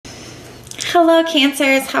Hello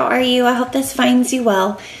Cancers, how are you? I hope this finds you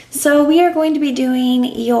well. So we are going to be doing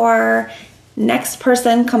your next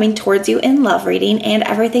person coming towards you in love reading and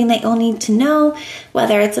everything that you'll need to know,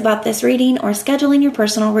 whether it's about this reading or scheduling your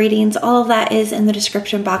personal readings. All of that is in the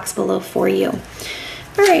description box below for you.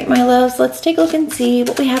 All right, my loves, let's take a look and see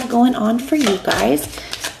what we have going on for you guys.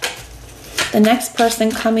 The next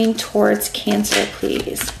person coming towards Cancer,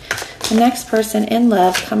 please. The next person in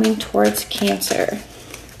love coming towards Cancer.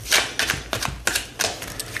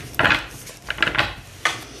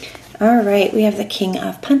 All right, we have the King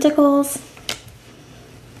of Pentacles,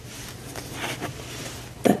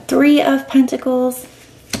 the Three of Pentacles,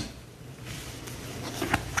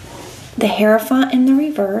 the Hierophant in the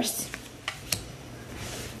reverse,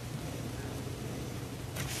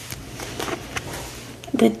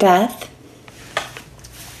 the Death,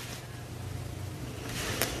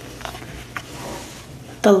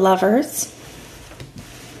 the Lovers,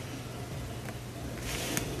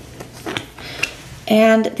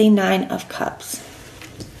 and the Nine of Cups.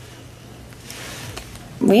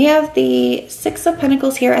 We have the Six of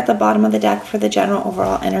Pentacles here at the bottom of the deck for the general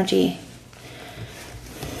overall energy.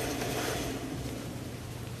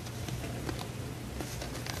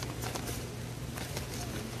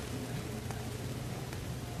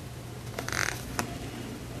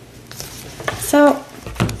 So,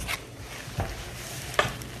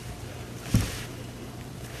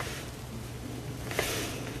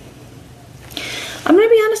 I'm going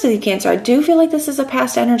to be honest with you, Cancer. I do feel like this is a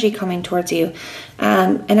past energy coming towards you.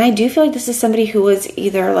 And I do feel like this is somebody who was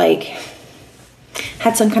either like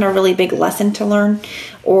had some kind of really big lesson to learn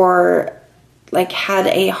or like had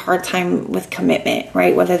a hard time with commitment,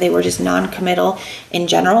 right? Whether they were just non-committal in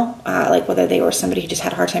general, like whether they were somebody who just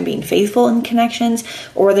had a hard time being faithful in connections,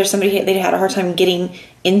 or there's somebody they had a hard time getting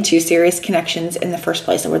into serious connections in the first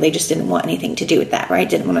place, where they just didn't want anything to do with that, right?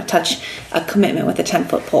 Didn't want to touch a commitment with a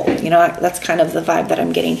 10-foot pole. You know, that's kind of the vibe that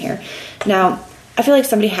I'm getting here. Now, I feel like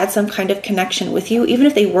somebody had some kind of connection with you, even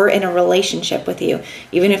if they were in a relationship with you,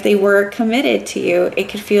 even if they were committed to you. It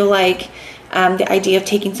could feel like the idea of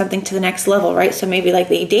taking something to the next level, right? So maybe like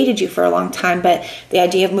they dated you for a long time, but the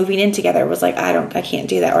idea of moving in together was like, I can't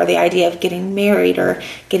do that. Or the idea of getting married or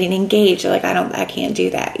getting engaged, or like, I can't do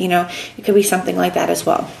that. You know, it could be something like that as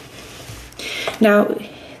well. Now,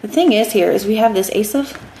 the thing is here is we have this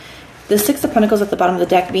the Six of Pentacles at the bottom of the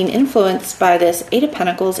deck being influenced by this Eight of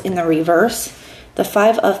Pentacles in the reverse, the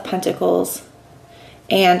Five of Pentacles,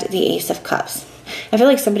 and the Ace of Cups. I feel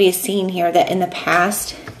like somebody is seeing here that in the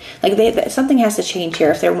past, like something has to change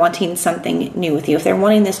here if they're wanting something new with you, if they're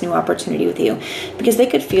wanting this new opportunity with you, because they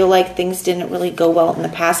could feel like things didn't really go well in the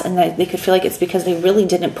past, and they could feel like it's because they really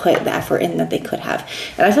didn't put the effort in that they could have.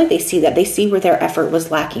 And I feel like they see that. They see where their effort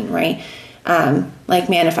was lacking, right? Like,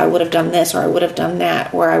 man, if I would have done this, or I would have done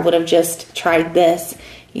that, or I would have just tried this,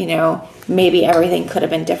 you know, maybe everything could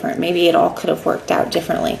have been different. Maybe it all could have worked out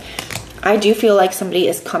differently. I do feel like somebody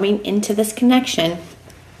is coming into this connection,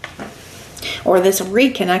 or this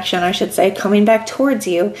reconnection, I should say, coming back towards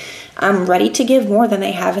you, ready to give more than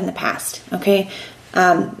they have in the past, okay?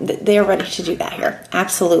 They are ready to do that here,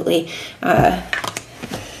 absolutely.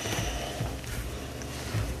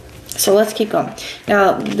 So let's keep going.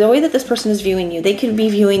 Now, the way that this person is viewing you, they could be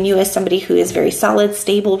viewing you as somebody who is very solid,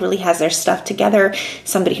 stable, really has their stuff together,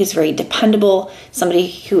 somebody who's very dependable, somebody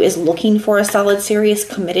who is looking for a solid, serious,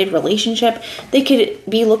 committed relationship. They could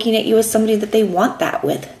be looking at you as somebody that they want that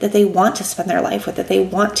with, that they want to spend their life with, that they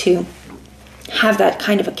want to have that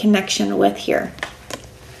kind of a connection with here.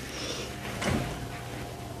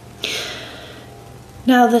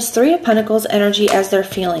 Now, this Three of Pentacles energy as their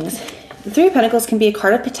feelings. The Three of Pentacles can be a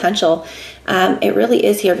card of potential. It really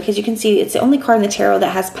is here, because you can see it's the only card in the tarot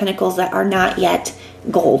that has pentacles that are not yet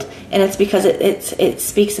gold, and it's because it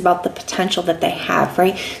speaks about the potential that they have,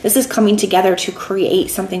 right? This is coming together to create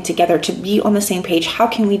something together, to be on the same page. How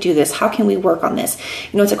can we do this? How can we work on this?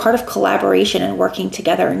 You know, it's a card of collaboration and working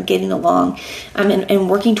together and getting along, and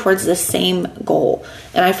working towards the same goal.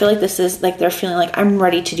 And I feel like this is like they're feeling like, I'm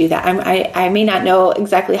ready to do that. I may not know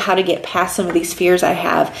exactly how to get past some of these fears I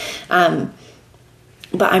have,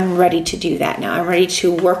 but I'm ready to do that now. I'm ready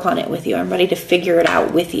to work on it with you. I'm ready to figure it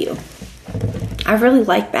out with you. I really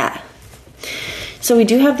like that. So we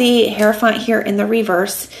do have the Hierophant here in the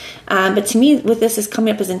reverse. But to me, with this is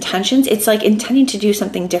coming up as intentions. It's like intending to do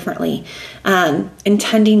something differently,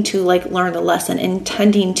 intending to like learn the lesson,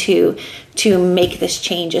 intending to make this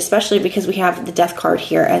change, especially because we have the Death card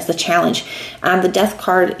here as the challenge. The Death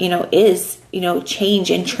card, is,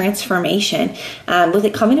 change and transformation. With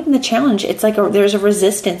it coming up in the challenge, it's like there's a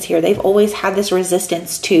resistance here. They've always had this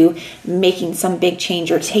resistance to making some big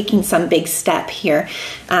change or taking some big step here.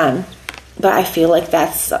 But I feel like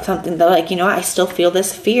that's something that, like, I still feel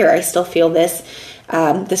this fear. I still feel this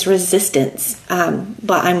this resistance,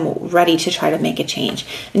 but I'm ready to try to make a change.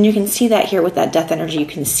 And you can see that here with that death energy. You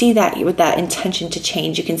can see that with that intention to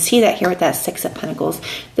change. You can see that here with that 6 of Pentacles,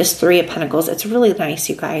 this 3 of Pentacles. It's really nice,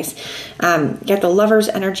 you guys. You got the Lover's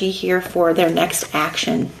energy here for their next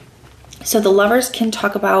action. So the Lovers can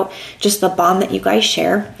talk about just the bond that you guys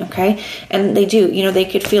share, okay? And they do, they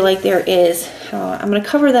could feel like there is, I'm going to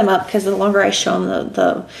cover them up because the longer I show them,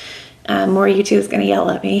 the more YouTube is going to yell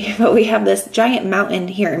at me. But we have this giant mountain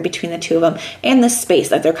here in between the two of them, and this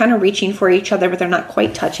space, like they're kind of reaching for each other, but they're not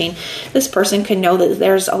quite touching. This person could know that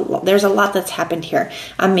there's a lot that's happened here,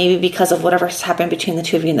 maybe because of whatever's happened between the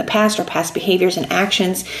two of you in the past, or past behaviors and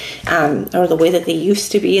actions, or the way that they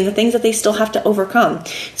used to be, and the things that they still have to overcome.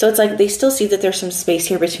 So it's like they still see that there's some space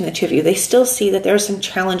here between the two of you. They still see that there's some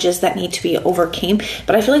challenges that need to be overcame,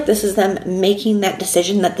 but I feel like this is them making that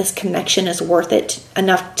decision that this connection is worth it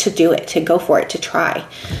enough to do it, to go for it, to try.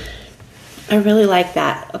 I really like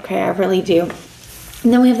that. Okay, I really do.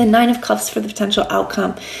 And then we have the 9 of Cups for the potential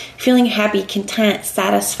outcome. Feeling happy, content,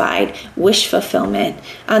 satisfied, wish fulfillment.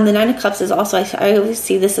 The 9 of Cups is also, I always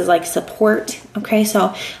see this as like support. Okay,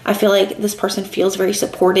 so I feel like this person feels very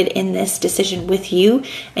supported in this decision with you,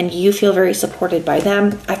 and you feel very supported by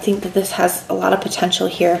them. I think that this has a lot of potential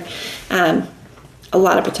here. A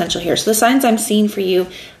lot of potential here. So the signs I'm seeing for you,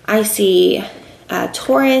 I see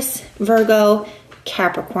Taurus, Virgo,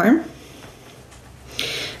 Capricorn,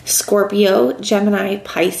 Scorpio, Gemini,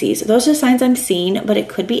 Pisces. Those are signs I'm seeing, but it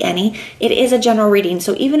could be any. It is a general reading,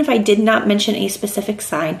 so even if I did not mention a specific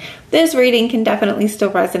sign, this reading can definitely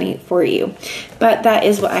still resonate for you. But that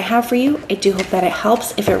is what I have for you. I do hope that it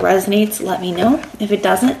helps. If it resonates, let me know. If it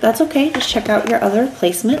doesn't, that's okay. Just check out your other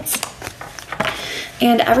placements.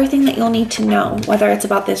 And everything that you'll need to know, whether it's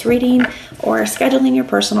about this reading or scheduling your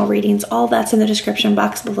personal readings, all that's in the description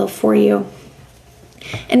box below for you.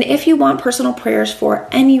 And if you want personal prayers for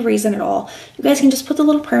any reason at all, you guys can just put the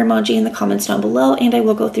little prayer emoji in the comments down below, and I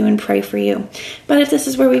will go through and pray for you. But if this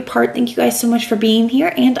is where we part, thank you guys so much for being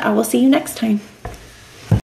here, and I will see you next time.